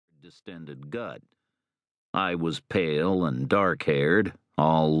distended gut. I was pale and dark-haired,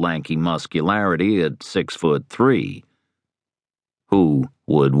 all lanky muscularity at 6'3". Who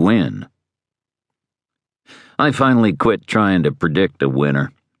would win? I finally quit trying to predict a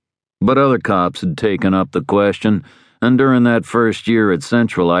winner, but other cops had taken up the question, and during that first year at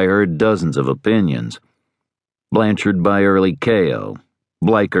Central I heard dozens of opinions. Blanchard by early KO,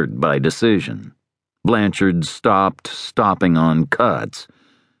 Bleichert by decision. Blanchard stopping on cuts.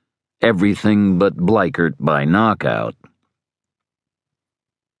 Everything but Bleichert by knockout.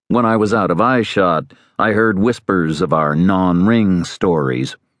 When I was out of eyeshot, I heard whispers of our non-ring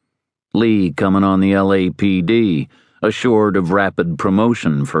stories. Lee coming on the LAPD, assured of rapid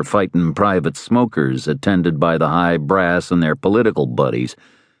promotion for fighting private smokers attended by the high brass and their political buddies,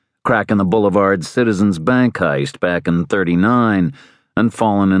 cracking the Boulevard Citizens Bank heist back in '39, and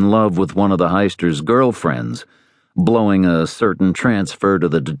falling in love with one of the heister's girlfriends, blowing a certain transfer to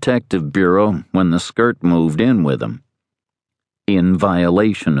the detective bureau when the skirt moved in with him. In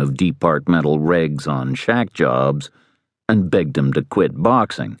violation of departmental regs on shack jobs, and begged him to quit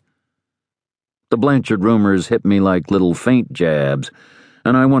boxing. The Blanchard rumors hit me like little faint jabs,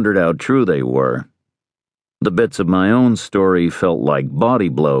 and I wondered how true they were. The bits of my own story felt like body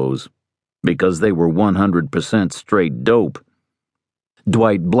blows, because they were 100% straight dope.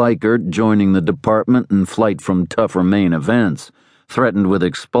 Dwight Bleichert joining the department in flight from tougher main events, threatened with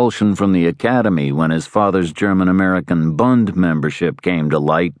expulsion from the academy when his father's German-American Bund membership came to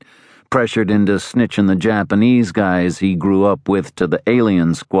light, pressured into snitching the Japanese guys he grew up with to the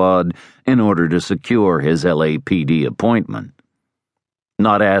alien squad in order to secure his LAPD appointment.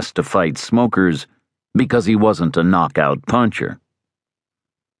 Not asked to fight smokers because he wasn't a knockout puncher.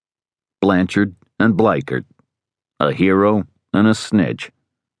 Blanchard and Bleichert, a hero and a snitch.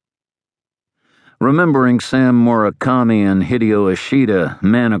 Remembering Sam Murakami and Hideo Ishida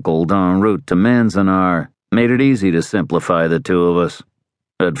manacled en route to Manzanar made it easy to simplify the two of us,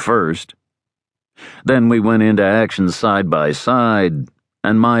 at first. Then we went into action side by side,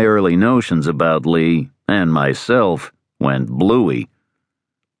 and my early notions about Lee and myself went bluey.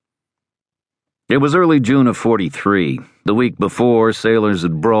 It was early June of '43. The week before, sailors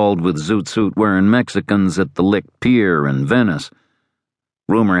had brawled with zoot-suit-wearing Mexicans at the Lick Pier in Venice.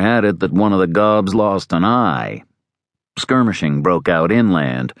 Rumor had it that one of the gobs lost an eye. Skirmishing broke out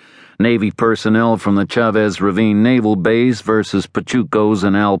inland. Navy personnel from the Chavez Ravine Naval Base versus Pachucos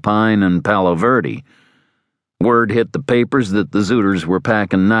in Alpine and Palo Verde. Word hit the papers that the Zooters were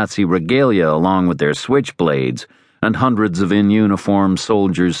packing Nazi regalia along with their switchblades, and hundreds of in-uniform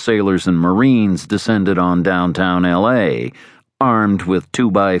soldiers, sailors, and Marines descended on downtown L.A., armed with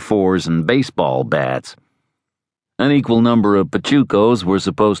 2x4s and baseball bats. An equal number of Pachucos were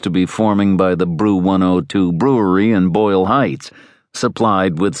supposed to be forming by the Brew 102 brewery in Boyle Heights,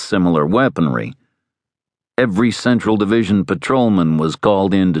 supplied with similar weaponry. Every Central Division patrolman was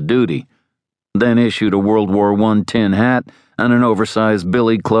called into duty, then issued a World War I tin hat and an oversized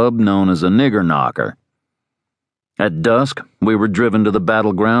billy club known as a nigger knocker. At dusk, we were driven to the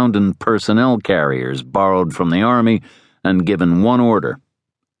battleground in personnel carriers borrowed from the Army and given one order: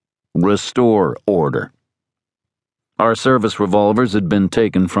 restore order. Our service revolvers had been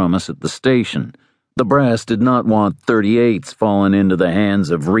taken from us at the station. The brass did not want .38s falling into the hands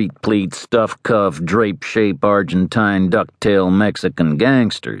of reet-pleat, stuff-cuff, drape-shape Argentine ducktail Mexican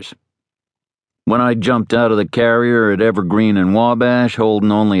gangsters. When I jumped out of the carrier at Evergreen and Wabash,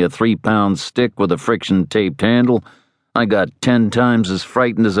 holding only a 3-pound stick with a friction-taped handle, I got 10 times as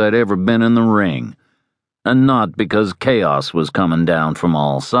frightened as I'd ever been in the ring. And not because chaos was coming down from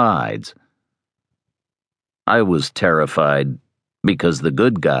all sides. I was terrified because the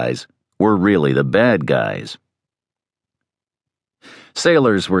good guys were really the bad guys.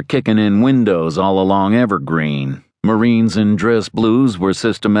 Sailors were kicking in windows all along Evergreen. Marines in dress blues were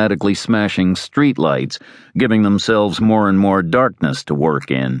systematically smashing streetlights, giving themselves more and more darkness to work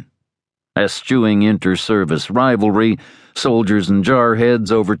in. Eschewing inter-service rivalry, soldiers and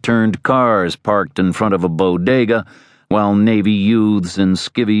jarheads overturned cars parked in front of a bodega, while Navy youths in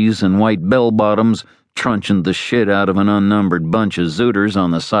skivvies and white bell-bottoms truncheoned the shit out of an unnumbered bunch of Zooters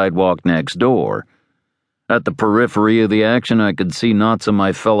on the sidewalk next door. At the periphery of the action, I could see knots of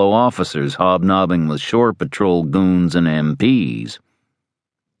my fellow officers hobnobbing with shore patrol goons and MPs.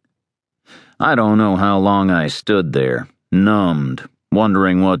 I don't know how long I stood there, numbed,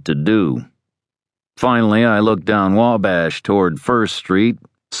 wondering what to do. Finally, I looked down Wabash toward First Street,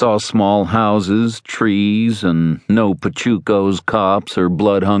 saw small houses, trees, and no Pachucos, cops, or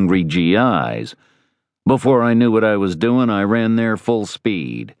blood-hungry GIs. Before I knew what I was doing, I ran there full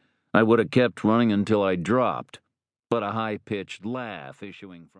speed. I would have kept running until I dropped, but a high-pitched laugh issuing from